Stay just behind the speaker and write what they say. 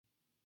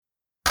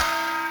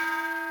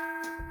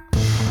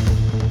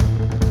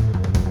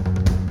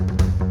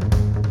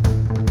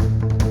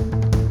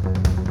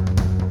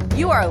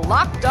are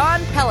Locked On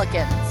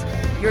Pelicans,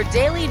 your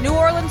daily New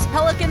Orleans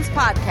Pelicans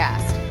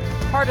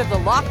podcast, part of the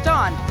Locked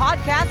On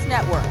Podcast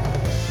Network,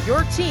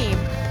 your team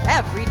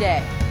every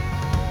day.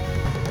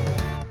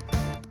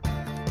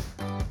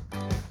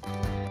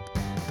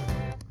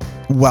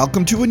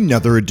 Welcome to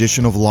another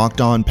edition of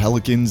Locked On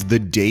Pelicans, the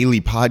daily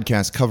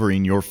podcast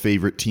covering your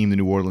favorite team, the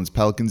New Orleans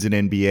Pelicans in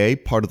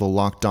NBA, part of the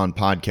Locked On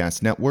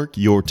Podcast Network,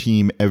 your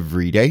team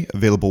every day,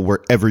 available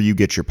wherever you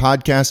get your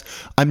podcasts.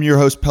 I'm your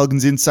host,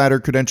 Pelicans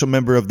Insider, credential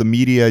member of the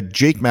media,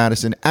 Jake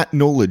Madison, at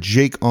NOLA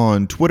Jake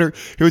on Twitter,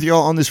 here with you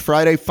all on this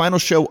Friday, final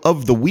show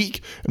of the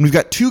week. And we've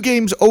got two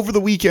games over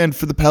the weekend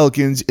for the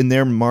Pelicans in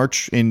their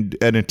march in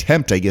an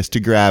attempt, I guess, to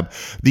grab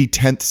the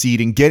 10th seed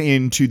and get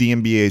into the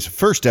NBA's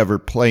first ever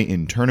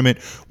play-in tournament.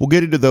 We'll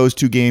get into those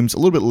two games a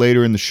little bit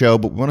later in the show,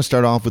 but we want to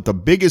start off with the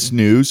biggest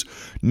news.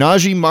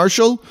 Naji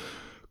Marshall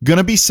going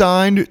to be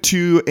signed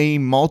to a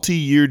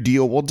multi-year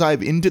deal. We'll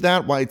dive into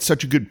that, why it's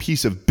such a good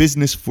piece of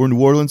business for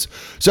New Orleans.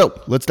 So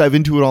let's dive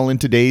into it all in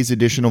today's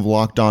edition of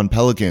Locked On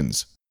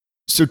Pelicans.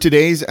 So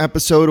today's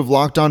episode of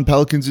Locked On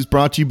Pelicans is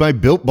brought to you by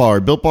Built Bar.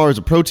 Built Bar is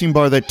a protein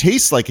bar that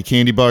tastes like a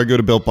candy bar. Go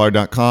to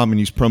BuiltBar.com and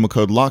use promo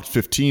code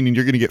LOCKED15 and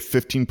you're going to get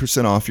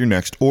 15% off your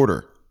next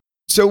order.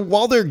 So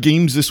while there are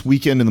games this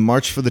weekend and the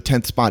march for the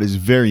 10th spot is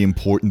very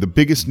important, the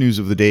biggest news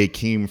of the day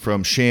came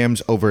from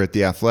Shams over at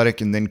The Athletic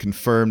and then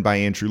confirmed by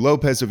Andrew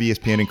Lopez of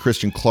ESPN and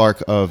Christian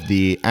Clark of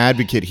The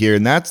Advocate here,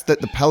 and that's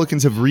that the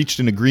Pelicans have reached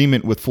an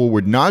agreement with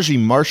forward Naji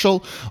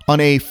Marshall on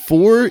a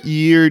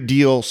 4-year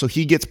deal, so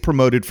he gets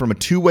promoted from a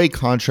two-way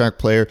contract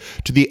player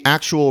to the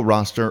actual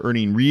roster,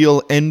 earning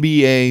real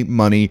NBA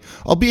money,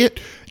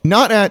 albeit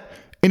not at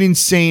an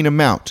insane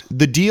amount.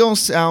 The deal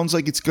sounds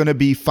like it's going to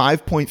be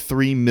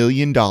 $5.3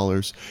 million.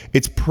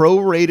 It's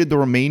prorated the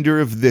remainder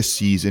of this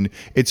season.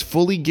 It's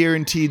fully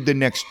guaranteed the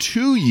next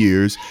 2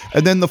 years.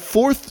 And then the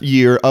fourth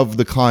year of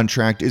the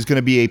contract is going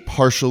to be a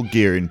partial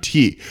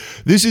guarantee.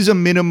 This is a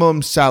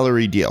minimum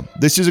salary deal.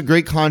 This is a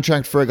great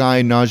contract for a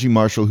guy, Naji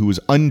Marshall, who was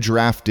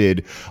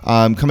undrafted,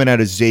 coming out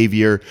of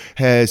Xavier,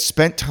 has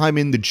spent time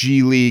in the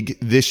G League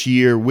this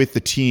year with the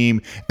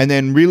team, and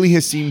then really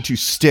has seemed to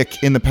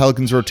stick in the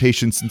Pelicans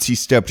rotation since he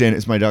stepped in,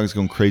 as my dog is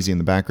going crazy in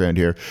the background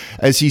here,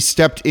 as he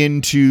stepped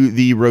into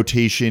the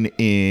rotation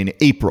in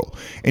April.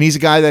 And he's a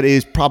guy that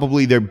is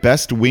probably their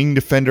best wing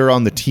defender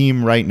on the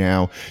team right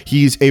now.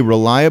 He's a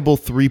reliable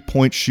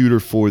three-point shooter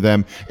for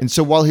them. And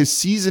so while his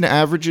season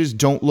averages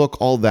don't look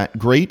all that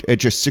great at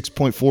just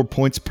 6.4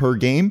 points per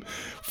game,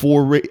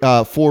 4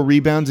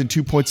 rebounds and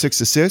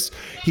 2.6 assists,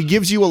 he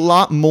gives you a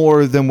lot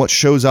more than what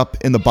shows up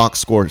in the box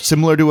score,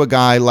 similar to a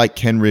guy like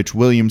Kenrich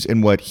Williams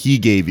and what he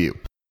gave you.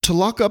 To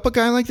lock up a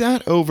guy like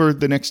that over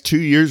the next 2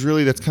 years,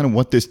 really, that's kind of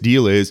what this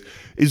deal is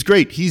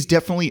great. He's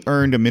definitely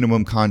earned a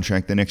minimum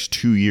contract the next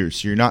 2 years,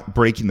 so you're not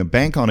breaking the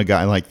bank on a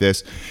guy like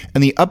this,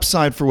 and the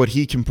upside for what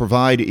he can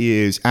provide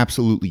is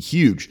absolutely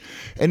huge.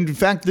 And in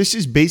fact, this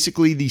is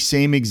basically the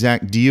same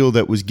exact deal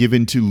that was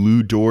given to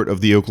Lu Dort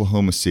of the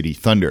Oklahoma City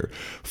Thunder.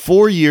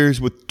 4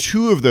 years with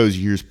 2 of those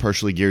years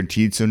partially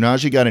guaranteed, so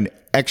Naji got an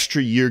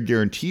extra year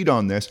guaranteed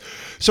on this.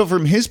 So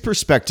from his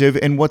perspective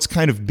and what's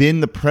kind of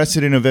been the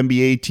precedent of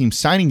NBA teams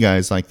signing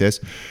guys like this,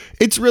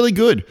 it's really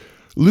good.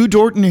 Lu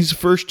Dort in his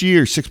first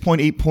year,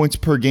 6.8 points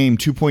per game,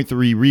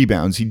 2.3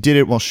 rebounds. He did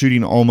it while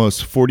shooting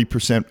almost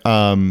 40%,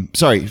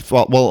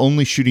 while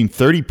only shooting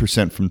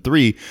 30% from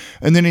three.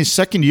 And then his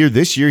second year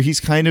this year,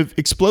 he's kind of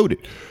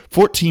exploded.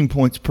 14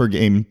 points per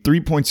game,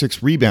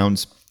 3.6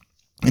 rebounds,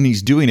 and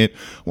he's doing it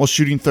while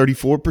shooting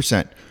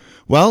 34%.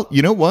 Well,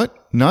 you know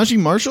what? Naji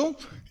Marshall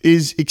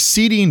is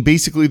exceeding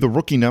basically the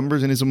rookie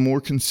numbers and is a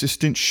more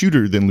consistent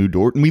shooter than Lu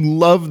Dort. And we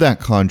love that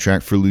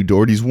contract for Lu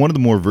Dort. He's one of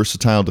the more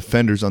versatile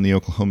defenders on the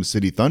Oklahoma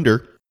City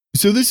Thunder.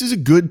 So this is a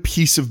good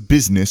piece of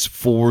business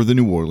for the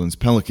New Orleans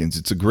Pelicans.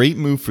 It's a great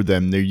move for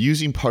them. They're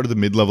using part of the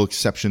mid-level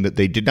exception that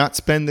they did not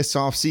spend this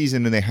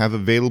offseason and they have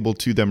available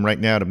to them right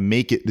now to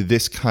make it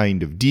this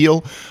kind of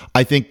deal.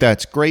 I think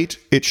that's great.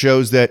 It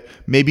shows that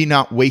maybe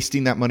not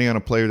wasting that money on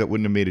a player that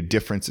wouldn't have made a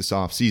difference this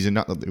offseason,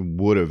 not that they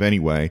would have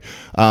anyway,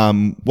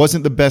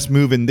 wasn't the best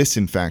move. And this,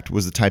 in fact,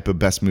 was the type of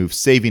best move,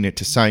 saving it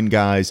to sign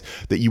guys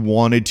that you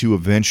wanted to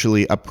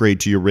eventually upgrade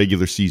to your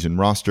regular season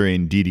roster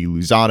in Didi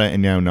Louzada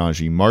and now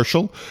Naji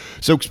Marshall.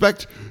 So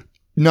expect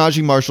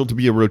Naji Marshall to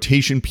be a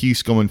rotation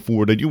piece going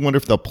forward. I do wonder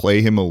if they'll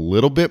play him a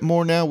little bit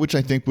more now, which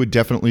I think would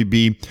definitely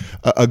be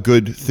a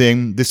good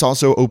thing. This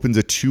also opens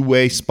a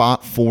two-way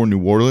spot for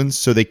New Orleans,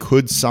 so they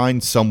could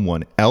sign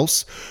someone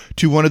else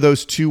to one of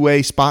those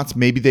two-way spots.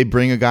 Maybe they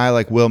bring a guy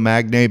like Will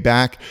Magnay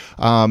back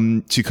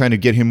to kind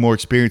of get him more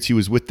experience. He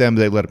was with them.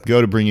 They let him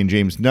go to bring in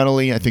James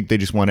Nunnally. I think they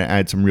just want to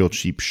add some real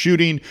cheap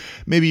shooting.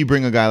 Maybe you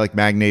bring a guy like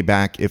Magnay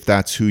back if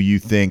that's who you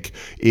think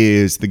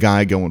is the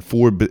guy going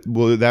forward, but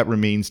well, that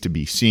remains to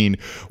be seen.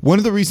 One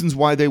of the reasons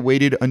why they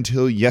waited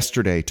until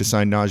yesterday to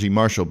sign Naji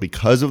Marshall,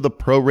 because of the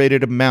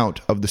prorated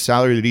amount of the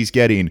salary that he's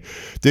getting,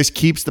 this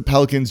keeps the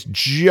Pelicans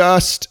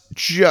just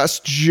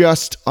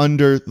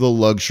under the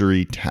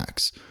luxury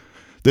tax.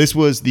 This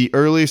was the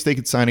earliest they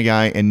could sign a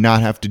guy and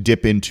not have to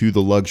dip into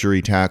the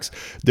luxury tax.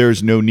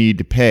 There's no need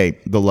to pay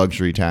the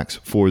luxury tax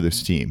for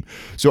this team.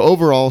 So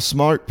overall,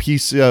 smart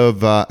piece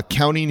of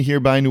accounting here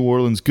by New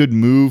Orleans. Good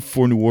move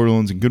for New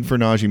Orleans and good for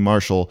Najee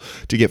Marshall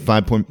to get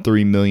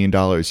 $5.3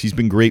 million. He's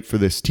been great for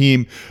this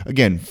team.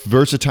 Again,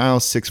 versatile,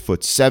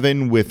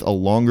 6'7" with a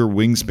longer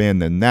wingspan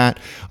than that.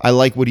 I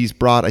like what he's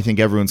brought. I think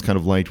everyone's kind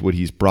of liked what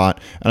he's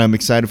brought, and I'm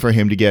excited for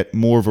him to get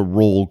more of a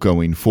role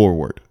going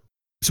forward.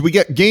 So we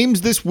got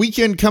games this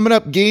weekend coming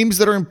up, games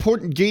that are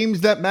important,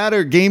 games that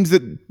matter, games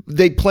that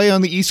they play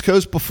on the East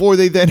Coast before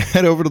they then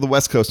head over to the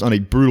West Coast on a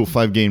brutal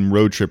 5-game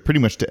road trip, pretty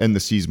much to end the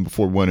season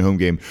before one home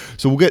game.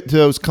 So we'll get to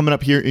those coming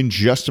up here in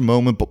just a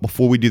moment. But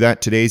before we do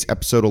that, today's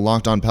episode of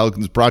Locked On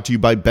Pelicans brought to you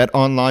by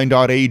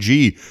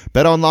BetOnline.ag.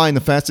 BetOnline,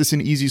 the fastest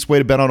and easiest way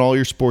to bet on all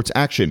your sports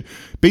action.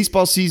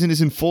 Baseball season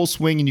is in full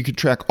swing, and you can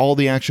track all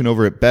the action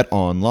over at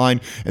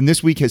BetOnline. And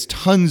this week has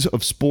tons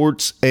of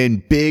sports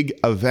and big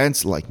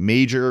events like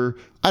major,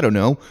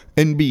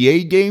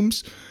 NBA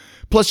games.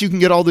 Plus, you can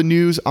get all the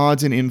news,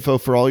 odds, and info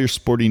for all your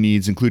sporting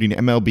needs, including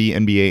MLB,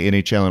 NBA,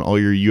 NHL, and all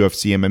your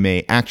UFC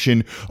MMA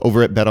action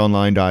over at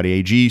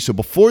betonline.ag. So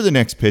before the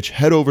next pitch,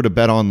 head over to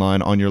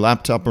BetOnline on your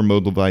laptop or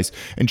mobile device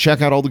and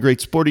check out all the great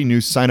sporting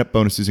news, sign-up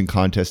bonuses, and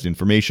contest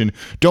information.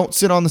 Don't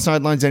sit on the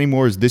sidelines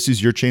anymore, as this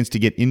is your chance to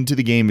get into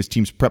the game as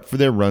teams prep for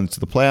their runs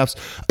to the playoffs.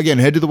 Again,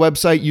 head to the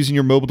website using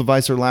your mobile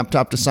device or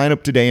laptop to sign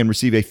up today and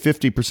receive a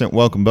 50%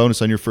 welcome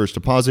bonus on your first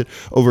deposit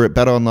over at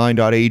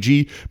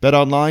betonline.ag.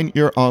 BetOnline,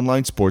 your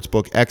online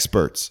sportsbook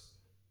experts.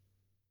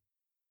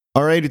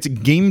 All right, it's a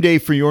game day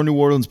for your New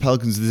Orleans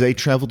Pelicans as they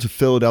travel to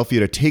Philadelphia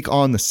to take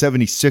on the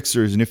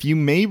 76ers. And if you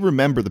may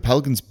remember, the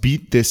Pelicans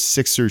beat this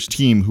Sixers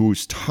team, who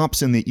was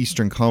tops in the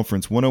Eastern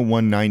Conference,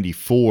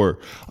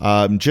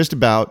 101-94, just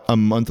about a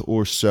month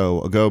or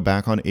so ago,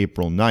 back on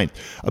April 9th.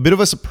 A bit of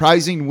a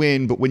surprising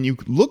win, but when you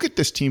look at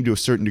this team to a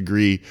certain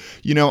degree,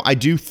 I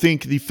do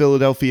think the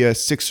Philadelphia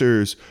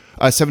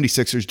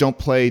 76ers don't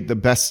play the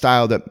best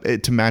style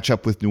to match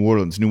up with New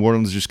Orleans. New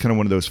Orleans is just kind of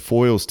one of those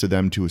foils to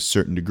them to a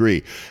certain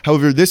degree.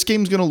 However, this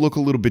game's going to look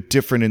a little bit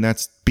different, and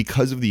that's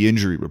because of the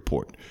injury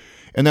report.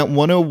 And that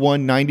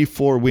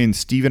 101-94 win,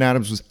 Steven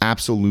Adams was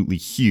absolutely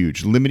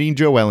huge, limiting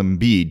Joel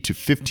Embiid to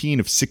 15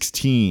 of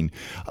 16.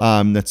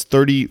 That's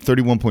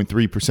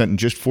 31.3% and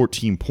just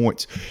 14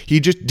 points.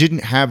 He just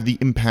didn't have the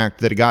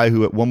impact that a guy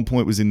who at one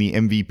point was in the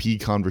MVP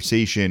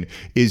conversation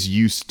is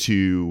used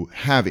to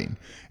having.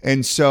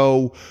 And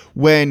so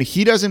when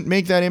he doesn't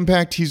make that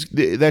impact,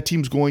 that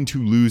team's going to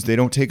lose. They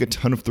don't take a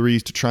ton of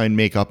threes to try and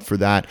make up for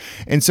that.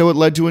 And so it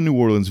led to a New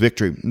Orleans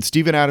victory. And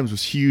Steven Adams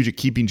was huge at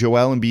keeping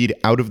Joel Embiid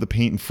out of the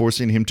paint and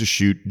forcing him to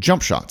shoot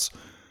jump shots.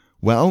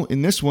 Well,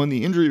 in this one,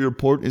 the injury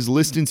report is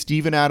listing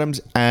Steven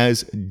Adams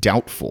as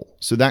doubtful.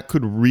 So that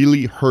could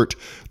really hurt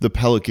the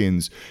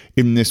Pelicans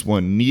in this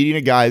one. Needing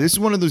a guy, this is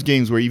one of those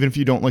games where even if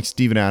you don't like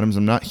Steven Adams,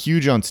 I'm not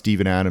huge on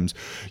Steven Adams,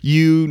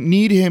 you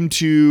need him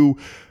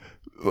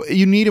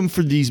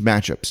for these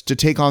matchups to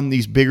take on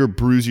these bigger,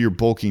 bruisier,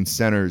 bulking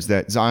centers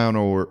that Zion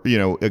or,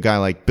 a guy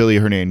like Billy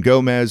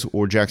Hernangomez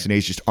or Jackson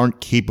Hayes just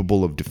aren't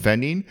capable of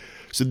defending.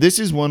 So this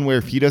is one where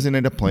if he doesn't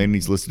end up playing and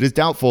he's listed as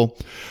doubtful,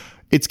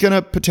 it's going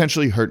to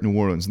potentially hurt New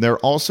Orleans. And they're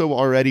also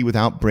already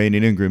without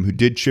Brandon Ingram, who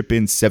did chip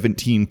in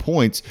 17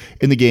 points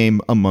in the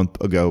game a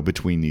month ago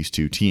between these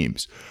two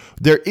teams.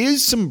 There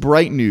is some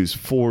bright news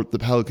for the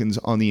Pelicans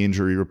on the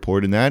injury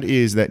report, and that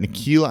is that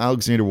Nickeil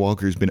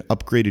Alexander-Walker has been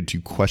upgraded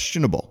to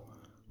questionable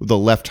with a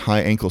left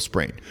high ankle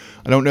sprain.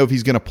 I don't know if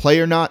he's going to play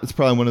or not. It's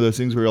probably one of those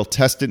things where he'll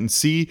test it and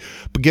see,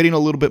 but getting a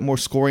little bit more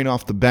scoring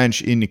off the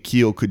bench in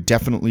Nickeil could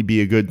definitely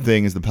be a good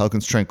thing as the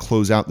Pelicans try and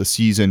close out the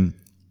season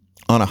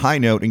on a high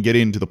note and get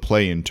into the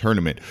play-in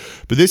tournament.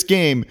 But this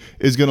game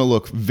is going to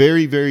look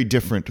very, very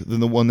different than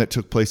the one that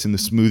took place in the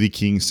Smoothie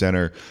King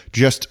Center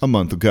just a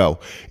month ago.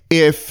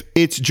 If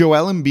it's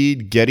Joel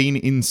Embiid getting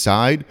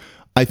inside,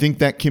 I think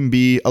that can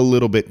be a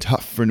little bit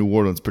tough for New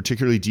Orleans,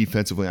 particularly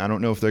defensively. I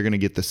don't know if they're going to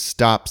get the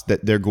stops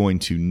that they're going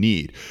to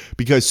need,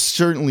 because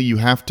certainly you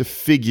have to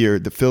figure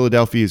that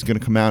Philadelphia is going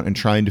to come out and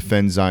try and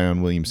defend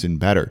Zion Williamson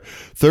better.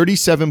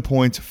 37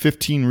 points,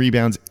 15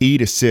 rebounds,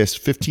 8 assists,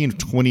 15 of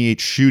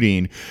 28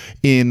 shooting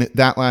in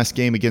that last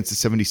game against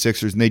the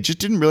 76ers, and they just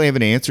didn't really have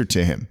an answer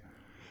to him.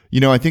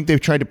 I think they've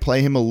tried to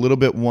play him a little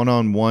bit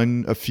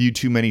one-on-one a few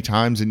too many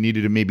times and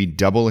needed to maybe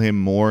double him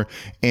more.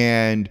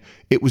 And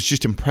it was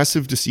just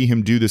impressive to see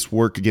him do this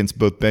work against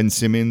both Ben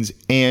Simmons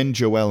and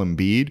Joel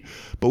Embiid.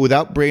 But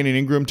without Brandon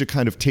Ingram to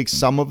kind of take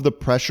some of the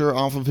pressure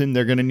off of him,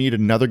 they're going to need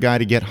another guy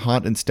to get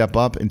hot and step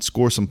up and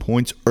score some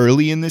points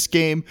early in this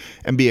game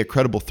and be a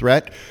credible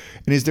threat.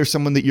 And is there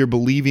someone that you're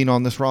believing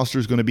on this roster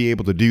is going to be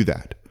able to do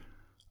that?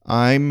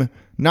 I'm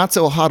not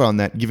so hot on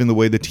that given the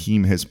way the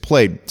team has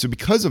played. So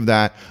because of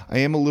that, I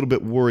am a little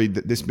bit worried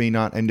that this may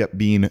not end up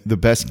being the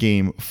best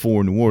game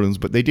for New Orleans,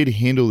 but they did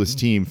handle this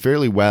team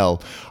fairly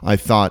well, I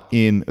thought,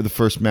 in the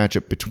first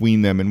matchup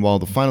between them. And while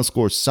the final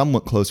score is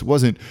somewhat close, it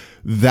wasn't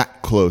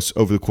that close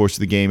over the course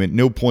of the game. At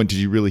no point did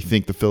you really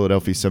think the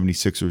Philadelphia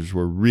 76ers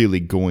were really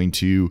going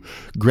to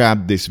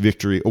grab this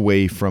victory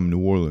away from New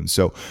Orleans.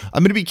 So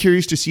I'm going to be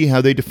curious to see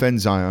how they defend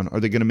Zion. Are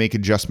they going to make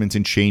adjustments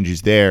and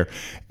changes there?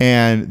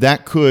 And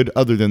that could,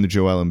 other than the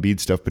Joel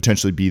Embiid stuff,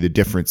 potentially be the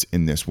difference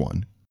in this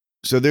one.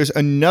 So there's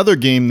another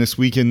game this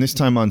weekend, this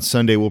time on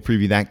Sunday. We'll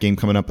preview that game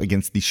coming up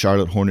against the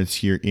Charlotte Hornets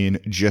here in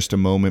just a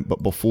moment.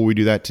 But before we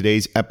do that,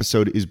 today's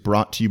episode is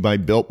brought to you by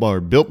Built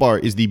Bar. Built Bar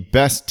is the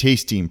best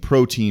tasting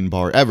protein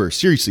bar ever.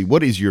 Seriously,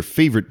 what is your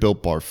favorite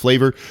Built Bar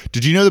flavor?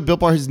 Did you know that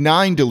Built Bar has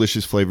 9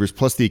 delicious flavors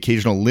plus the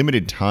occasional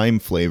limited time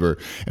flavor?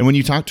 And when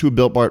you talk to a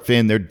Built Bar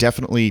fan, they're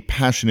definitely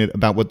passionate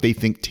about what they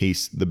think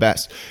tastes the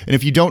best. And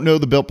if you don't know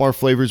the Built Bar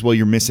flavors, well,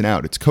 you're missing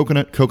out. It's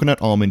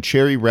coconut almond,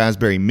 cherry,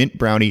 raspberry, mint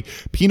brownie,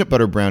 peanut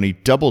butter brownie,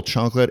 double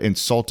chocolate, and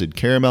salted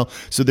caramel.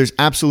 So there's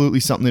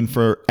absolutely something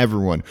for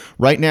everyone.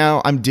 Right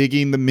now, I'm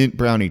digging the mint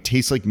brownie.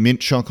 Tastes like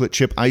mint chocolate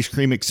chip ice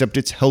cream, except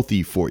it's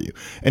healthy for you.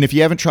 And if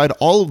you haven't tried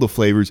all of the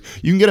flavors,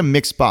 you can get a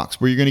mixed box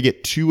where you're going to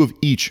get 2 of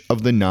each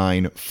of the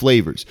 9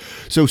 flavors.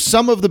 So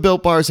some of the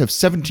Built Bars have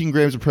 17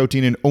 grams of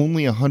protein and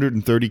only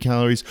 130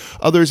 calories.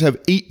 Others have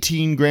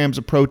 18 grams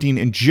of protein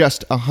and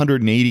just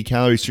 180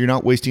 calories. So you're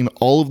not wasting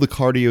all of the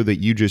cardio that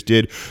you just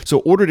did.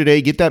 So order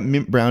today. Get that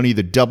mint brownie,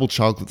 the double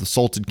chocolate, the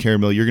salted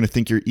caramel. You're going to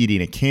think you're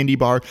eating a candy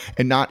bar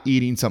and not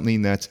eating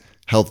something that's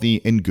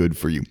healthy and good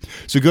for you.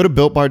 So go to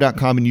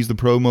BuiltBar.com and use the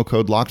promo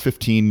code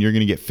LOCKED15. You're going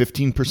to get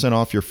 15%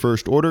 off your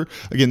first order.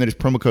 Again, that is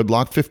promo code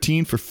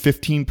LOCKED15 for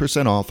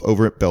 15% off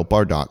over at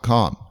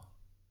BuiltBar.com.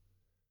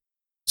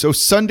 So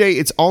Sunday,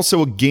 it's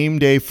also a game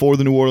day for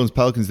the New Orleans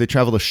Pelicans. They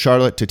travel to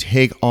Charlotte to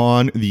take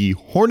on the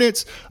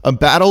Hornets, a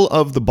battle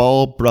of the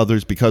Ball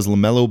brothers because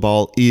LaMelo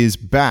Ball is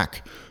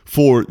back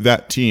for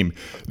that team.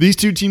 These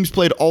two teams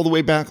played all the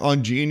way back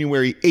on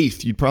January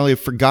 8th. You'd probably have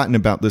forgotten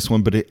about this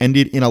one, but it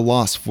ended in a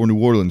loss for New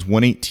Orleans,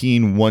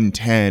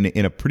 118-110,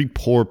 in a pretty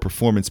poor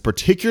performance,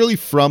 particularly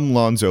from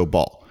Lonzo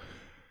Ball.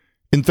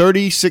 In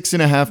 36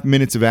 and a half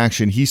minutes of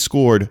action, he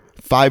scored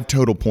 5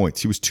 total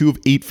points. He was 2 of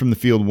 8 from the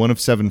field, 1 of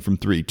 7 from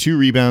 3, 2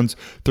 rebounds,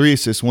 3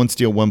 assists, 1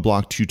 steal, 1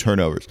 block, 2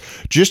 turnovers.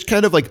 Just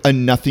kind of like a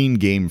nothing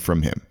game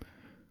from him.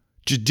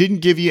 Just didn't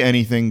give you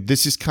anything.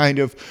 This is kind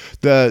of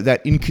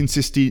that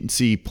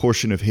inconsistency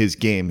portion of his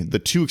game. The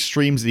 2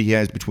 extremes that he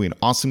has between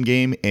awesome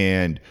game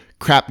and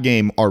crap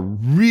game are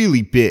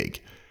really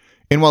big.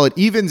 And while it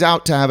evens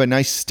out to have a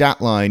nice stat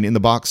line in the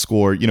box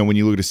score, you know, when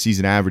you look at his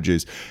season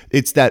averages,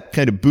 it's that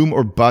kind of boom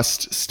or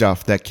bust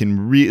stuff that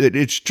can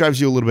it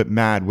drives you a little bit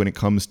mad when it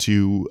comes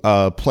to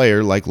a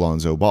player like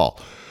Lonzo Ball.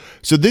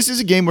 So this is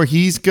a game where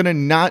he's going to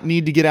not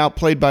need to get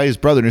outplayed by his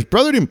brother. And his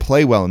brother didn't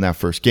play well in that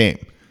first game.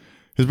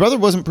 His brother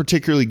wasn't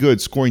particularly good,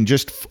 scoring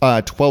just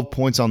 12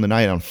 points on the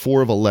night on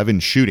 4 of 11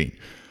 shooting.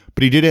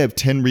 But he did have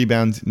 10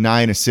 rebounds,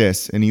 9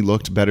 assists, and he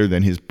looked better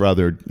than his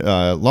brother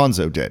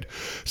Lonzo did.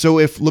 So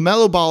if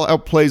LaMelo Ball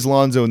outplays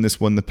Lonzo in this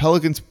one, the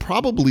Pelicans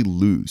probably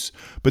lose.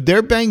 But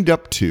they're banged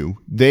up too.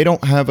 They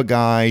don't have a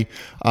guy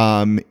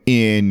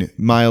in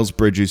Miles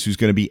Bridges who's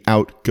going to be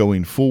out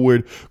going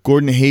forward.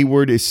 Gordon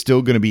Hayward is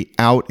still going to be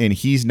out, and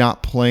he's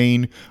not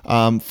playing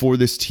for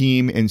this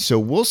team. And so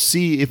we'll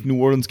see if New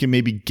Orleans can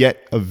maybe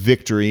get a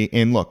victory.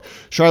 And look,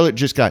 Charlotte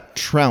just got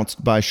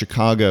trounced by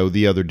Chicago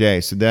the other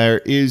day. So there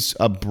is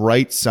a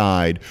bright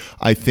side,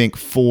 I think,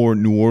 for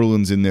New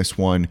Orleans in this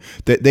one,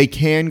 that they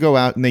can go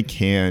out and they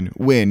can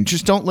win.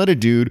 Just don't let a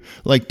dude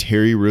like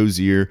Terry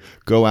Rozier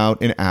go out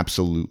and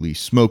absolutely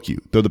smoke you.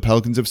 Though the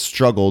Pelicans have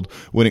struggled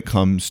when it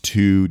comes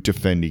to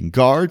defending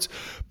guards,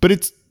 but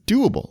it's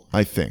doable,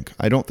 I think.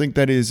 I don't think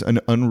that is an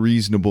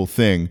unreasonable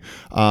thing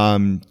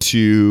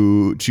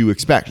to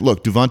expect.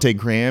 Look, Devontae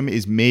Graham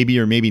is maybe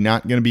or maybe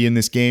not going to be in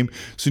this game,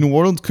 so New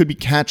Orleans could be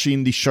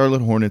catching the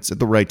Charlotte Hornets at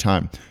the right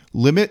time.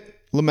 Limit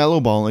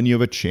LaMelo Ball and you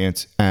have a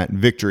chance at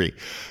victory.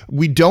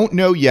 We don't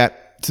know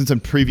yet, since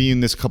I'm previewing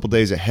this a couple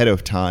days ahead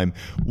of time,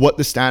 what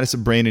the status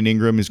of Brandon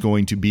Ingram is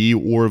going to be,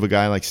 or of a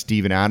guy like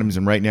Steven Adams.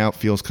 And right now it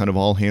feels kind of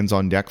all hands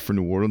on deck for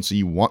New Orleans. So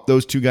you want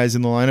those 2 guys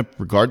in the lineup,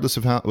 regardless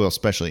of how, well,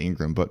 especially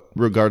Ingram, but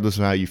regardless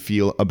of how you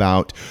feel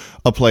about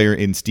a player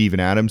in Steven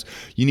Adams.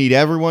 You need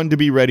everyone to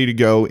be ready to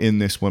go in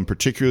this one,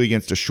 particularly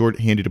against a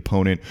short-handed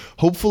opponent.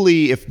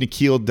 Hopefully, if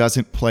Nikhil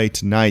doesn't play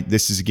tonight,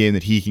 this is a game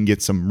that he can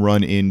get some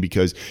run in,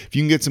 because if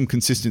you can get some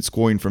consistent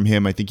scoring from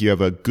him, I think you have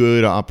a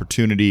good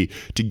opportunity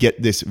to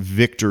get this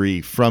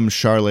victory from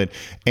Charlotte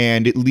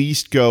and at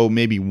least go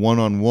maybe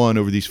one-on-one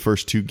over these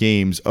first 2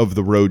 games of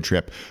the road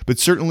trip. But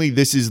certainly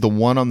this is the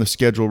one on the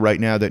schedule right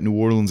now that New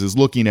Orleans is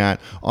looking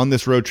at on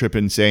this road trip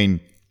and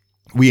saying,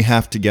 we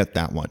have to get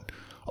that one.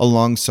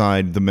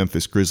 alongside the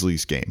Memphis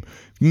Grizzlies game.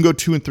 You can go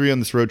 2-3 on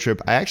this road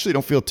trip. I actually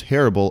don't feel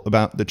terrible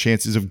about the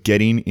chances of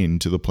getting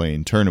into the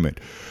play-in tournament.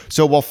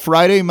 So while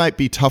Friday might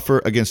be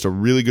tougher against a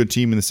really good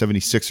team in the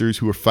 76ers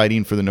who are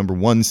fighting for the number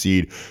 1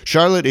 seed,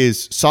 Charlotte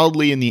is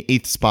solidly in the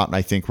 8th spot,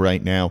 I think,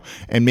 right now,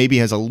 and maybe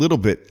has a little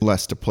bit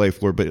less to play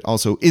for, but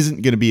also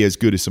isn't going to be as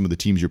good as some of the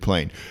teams you're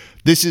playing.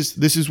 This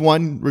is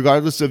one,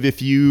 regardless of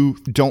if you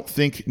don't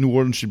think New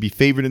Orleans should be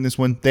favored in this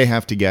one, they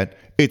have to get.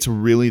 It's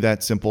really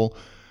that simple.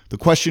 The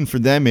question for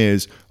them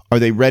is, are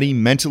they ready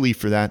mentally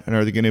for that, and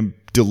are they going to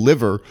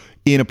deliver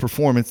in a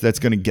performance that's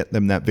going to get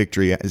them that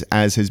victory,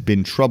 as has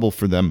been trouble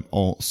for them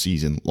all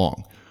season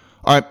long?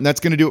 All right,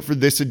 that's going to do it for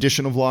this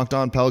edition of Locked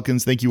On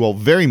Pelicans. Thank you all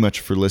very much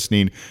for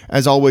listening.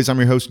 As always, I'm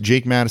your host,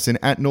 Jake Madison,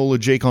 at NOLA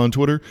Jake on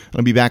Twitter.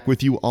 I'll be back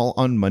with you all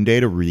on Monday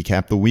to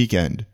recap the weekend.